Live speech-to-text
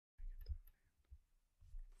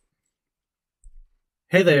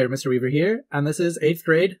Hey there, Mr. Weaver here, and this is 8th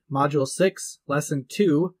grade, Module 6, Lesson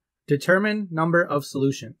 2, Determine Number of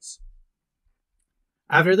Solutions.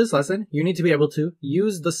 After this lesson, you need to be able to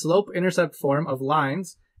use the slope-intercept form of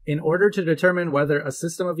lines in order to determine whether a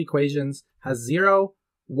system of equations has 0,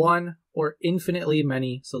 1, or infinitely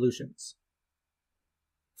many solutions.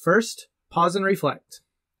 First, pause and reflect.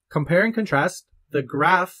 Compare and contrast the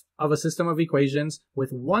graph of a system of equations with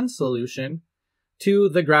one solution to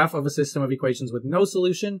the graph of a system of equations with no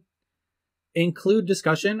solution. Include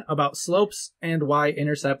discussion about slopes and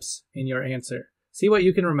y-intercepts in your answer. See what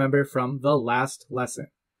you can remember from the last lesson.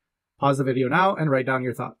 Pause the video now and write down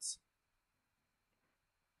your thoughts.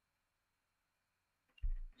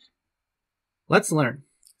 Let's learn.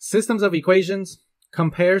 Systems of equations,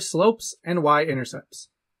 compare slopes and y-intercepts.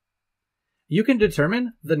 You can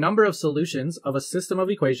determine the number of solutions of a system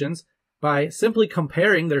of equations by simply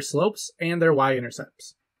comparing their slopes and their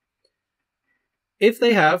y-intercepts. If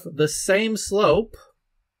they have the same slope,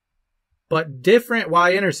 but different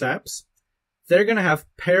y-intercepts, they're going to have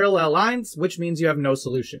parallel lines, which means you have no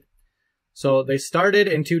solution. So they started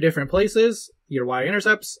in two different places, your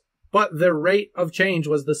y-intercepts, but their rate of change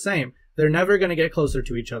was the same. They're never going to get closer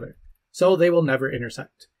to each other, so they will never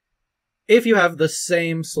intersect. If you have the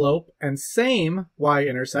same slope and same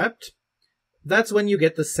y-intercept, that's when you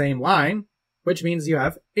get the same line, which means you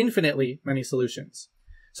have infinitely many solutions.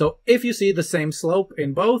 So if you see the same slope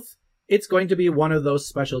in both, it's going to be one of those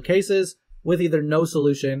special cases with either no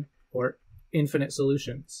solution or infinite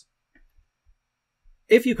solutions.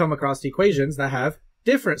 If you come across equations that have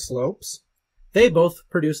different slopes, they both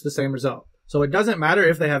produce the same result. So it doesn't matter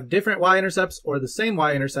if they have different y-intercepts or the same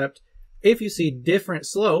y-intercept. If you see different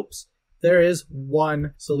slopes, there is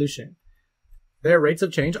one solution. Their rates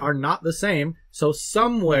of change are not the same, so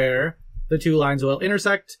somewhere the two lines will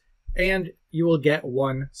intersect and you will get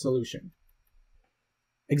one solution.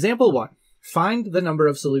 Example 1. Find the number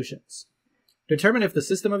of solutions. Determine if the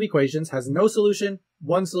system of equations has no solution,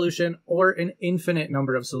 one solution, or an infinite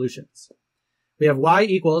number of solutions. We have y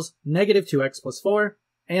equals negative 2x plus 4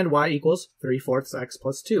 and y equals 3/4 x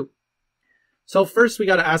plus 2. So first we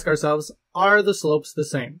got to ask ourselves, are the slopes the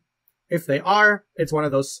same? If they are, it's one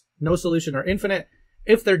of those no solution or infinite.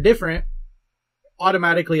 If they're different,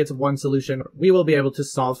 automatically it's one solution. We will be able to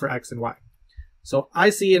solve for x and y. So I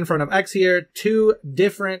see in front of x here two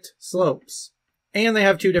different slopes, and they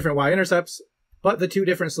have two different y-intercepts, but the two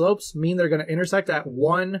different slopes mean they're going to intersect at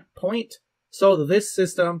one point. So this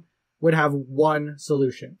system would have one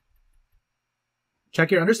solution.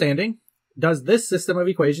 Check your understanding. Does this system of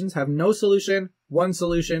equations have no solution, one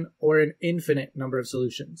solution, or an infinite number of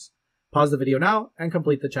solutions? Pause the video now and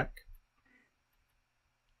complete the check.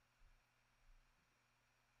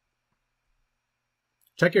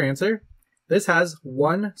 Check your answer. This has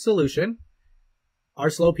one solution. Our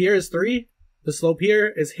slope here is 3. The slope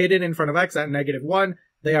here is hidden in front of x at negative 1.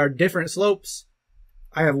 They are different slopes.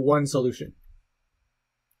 I have one solution.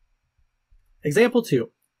 Example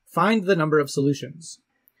 2. Find the number of solutions.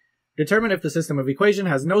 Determine if the system of equation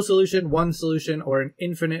has no solution, one solution, or an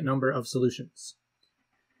infinite number of solutions.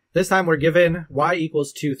 This time we're given y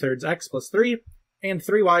equals 2/3 x plus 3 and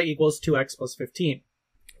 3y equals 2x plus 15.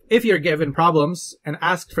 If you're given problems and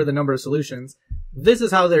asked for the number of solutions, this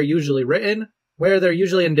is how they're usually written, where they're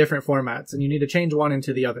usually in different formats and you need to change one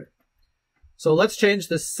into the other. So let's change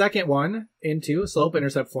the second one into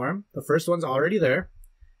slope-intercept form. The first one's already there.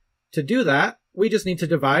 To do that, we just need to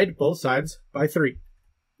divide both sides by 3.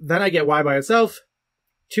 Then I get y by itself.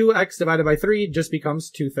 2x divided by 3 just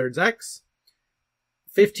becomes 2/3 x.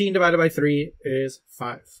 15 divided by 3 is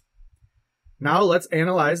 5. Now let's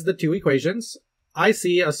analyze the two equations. I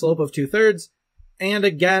see a slope of 2/3 and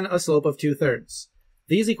again a slope of 2/3.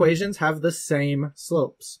 These equations have the same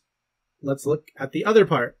slopes. Let's look at the other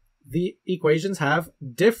part. The equations have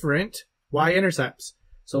different y-intercepts.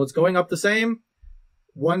 So it's going up the same.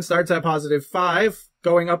 One starts at positive 5,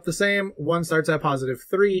 going up the same. One starts at positive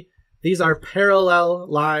 3. These are parallel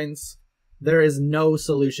lines. There is no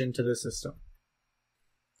solution to this system.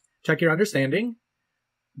 Check your understanding.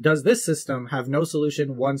 Does this system have no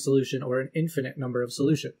solution, one solution, or an infinite number of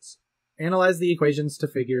solutions? Analyze the equations to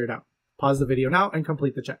figure it out. Pause the video now and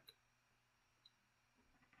complete the check.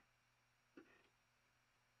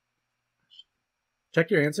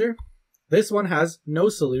 Check your answer. This one has no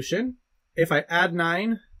solution. If I add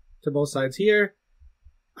 9 to both sides here,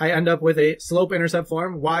 I end up with a slope-intercept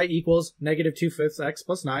form, y equals negative 2/5 x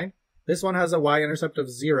plus 9. This one has a y-intercept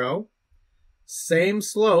of 0. Same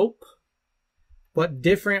slope, but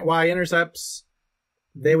different y-intercepts.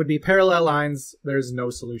 They would be parallel lines. There's no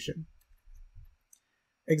solution.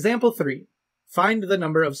 Example 3. Find the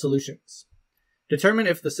number of solutions. Determine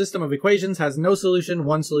if the system of equations has no solution,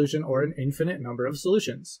 one solution, or an infinite number of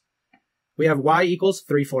solutions. We have y equals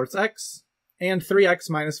 3/4 x, and 3x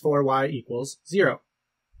minus 4y equals 0.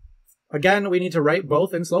 Again, we need to write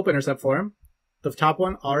both in slope-intercept form. The top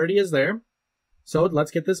one already is there. So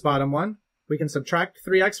let's get this bottom one. We can subtract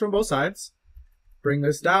 3x from both sides. Bring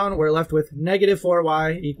this down. We're left with negative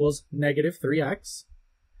 4y equals negative 3x.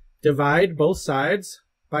 Divide both sides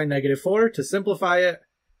by negative 4 to simplify it.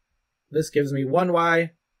 This gives me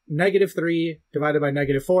 1y. Negative 3 divided by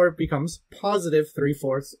negative 4 becomes positive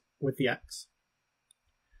 3/4 with the x.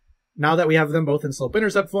 Now that we have them both in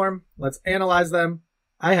slope-intercept form, let's analyze them.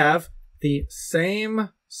 I have the same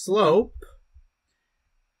slope,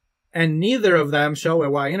 and neither of them show a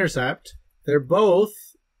y-intercept. They're both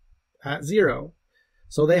at 0.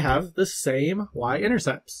 So they have the same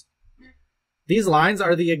y-intercepts. These lines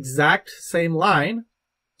are the exact same line.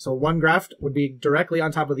 So one graph would be directly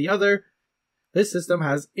on top of the other. This system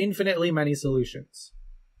has infinitely many solutions.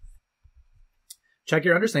 Check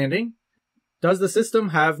your understanding. Does the system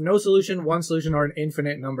have no solution, one solution, or an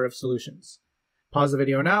infinite number of solutions? Pause the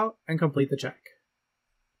video now and complete the check.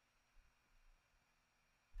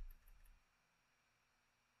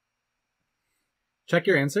 Check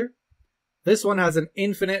your answer. This one has an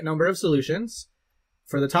infinite number of solutions.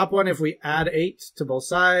 For the top one, if we add 8 to both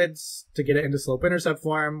sides to get it into slope-intercept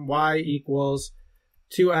form, y equals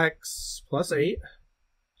 2x plus 8.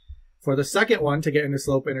 For the second one, to get into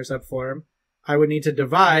slope-intercept form, I would need to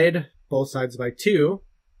divide both sides by 2.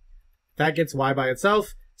 That gets y by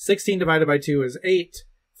itself. 16 divided by 2 is 8.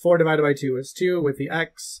 4 divided by 2 is 2 with the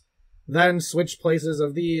x. Then switch places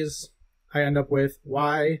of these. I end up with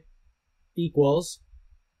y equals,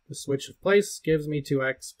 the switch of place gives me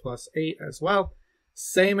 2x plus 8 as well.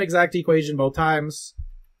 Same exact equation both times.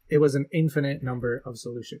 It was an infinite number of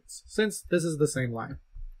solutions, since this is the same line.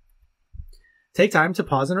 Take time to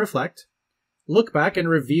pause and reflect. Look back and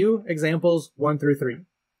review examples 1 through 3.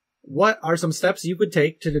 What are some steps you could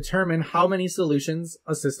take to determine how many solutions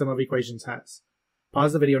a system of equations has?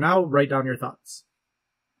 Pause the video now, write down your thoughts.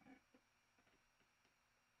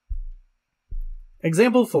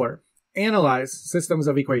 Example 4. Analyze systems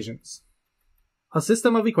of equations. A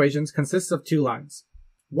system of equations consists of two lines.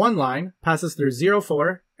 One line passes through 0,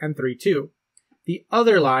 4, and 3, 2. The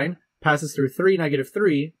other line passes through 3,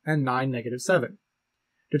 -3, and 9, -7.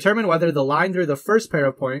 Determine whether the line through the first pair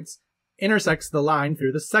of points intersects the line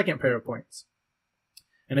through the second pair of points.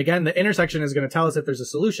 And again, the intersection is going to tell us if there's a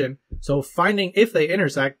solution, so finding if they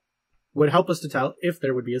intersect would help us to tell if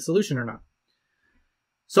there would be a solution or not.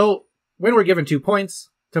 So when we're given 2 points,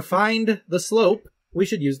 to find the slope, we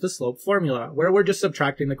should use the slope formula, where we're just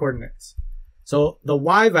subtracting the coordinates. So the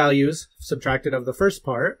y values subtracted of the first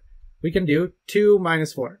part, we can do 2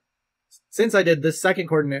 minus 4. Since I did this second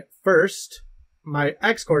coordinate first, my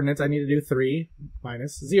x coordinates, I need to do 3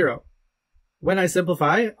 minus 0. When I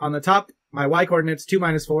simplify, on the top, my y coordinates 2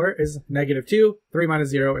 minus 4 is -2, 3 minus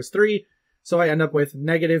 0 is 3, so I end up with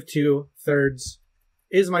 -2/3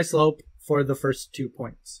 is my slope for the first 2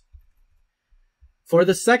 points. For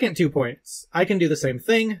the second 2 points, I can do the same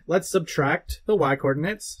thing. Let's subtract the y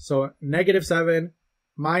coordinates. So -7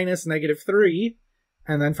 minus -3.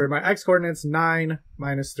 And then for my x coordinates, 9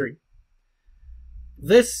 minus 3.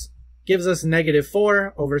 This gives us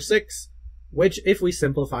 -4/6, which if we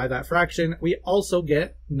simplify that fraction, we also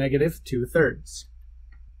get -2/3.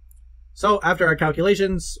 So after our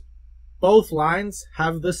calculations, both lines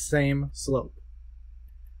have the same slope.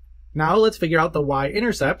 Now let's figure out the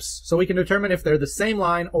y-intercepts so we can determine if they're the same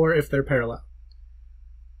line or if they're parallel.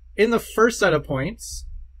 In the first set of points,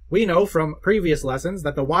 we know from previous lessons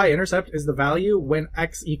that the y-intercept is the value when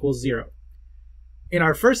x equals 0. In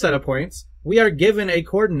our first set of points, we are given a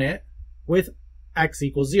coordinate with x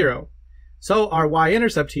equals 0. So our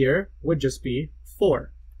y-intercept here would just be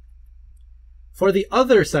 4. For the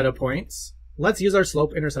other set of points, let's use our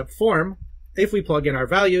slope-intercept form. If we plug in our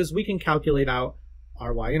values, we can calculate out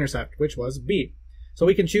our y-intercept, which was b. So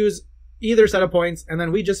we can choose either set of points, and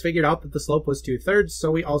then we just figured out that the slope was 2/3, so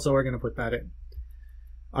we also are going to put that in.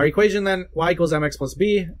 Our equation then, y equals mx plus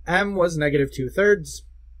b, m was -2/3.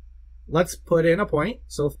 Let's put in a point,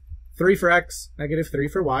 so 3 for x, -3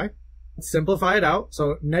 for y. Let's simplify it out,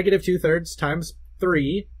 so -2/3 times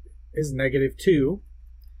 3 is -2.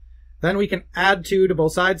 Then we can add 2 to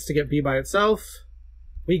both sides to get b by itself.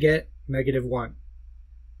 We get -1.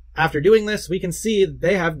 After doing this, we can see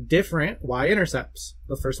they have different y-intercepts.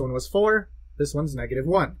 The first one was 4, this one's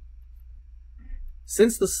 -1.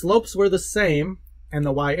 Since the slopes were the same and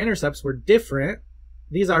the y-intercepts were different,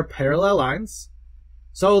 these are parallel lines,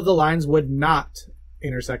 so the lines would not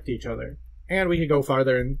intersect each other. And we could go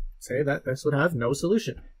farther and say that this would have no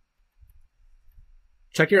solution.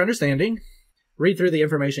 Check your understanding. Read through the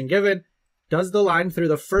information given. Does the line through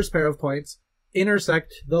the first pair of points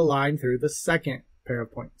intersect the line through the second pair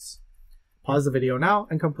of points? Pause the video now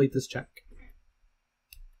and complete this check.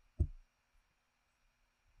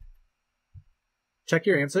 Check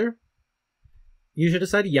your answer. You should have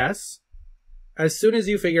said yes. As soon as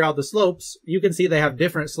you figure out the slopes, you can see they have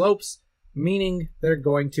different slopes, meaning they're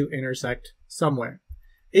going to intersect somewhere.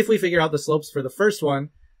 If we figure out the slopes for the first one,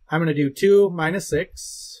 I'm going to do 2 minus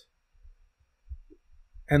 6,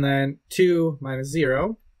 and then 2 minus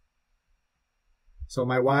 0. So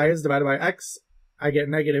my y is divided by x. I get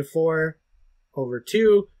negative 4 over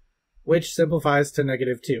 2, which simplifies to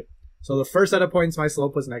negative 2. So the first set of points, my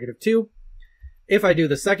slope was negative 2. If I do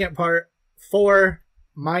the second part, 4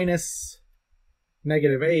 minus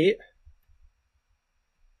negative 8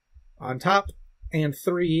 on top, and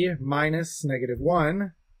 3 minus negative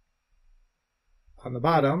 1 on the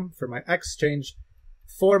bottom for my x change.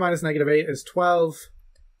 4 minus negative 8 is 12.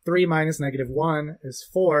 3 minus negative 1 is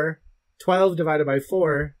 4. 12 divided by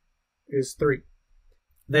 4 is 3.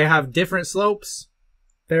 They have different slopes.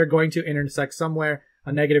 They're going to intersect somewhere.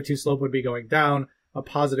 A negative 2 slope would be going down. A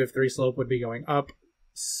positive 3 slope would be going up.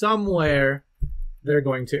 Somewhere they're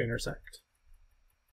going to intersect.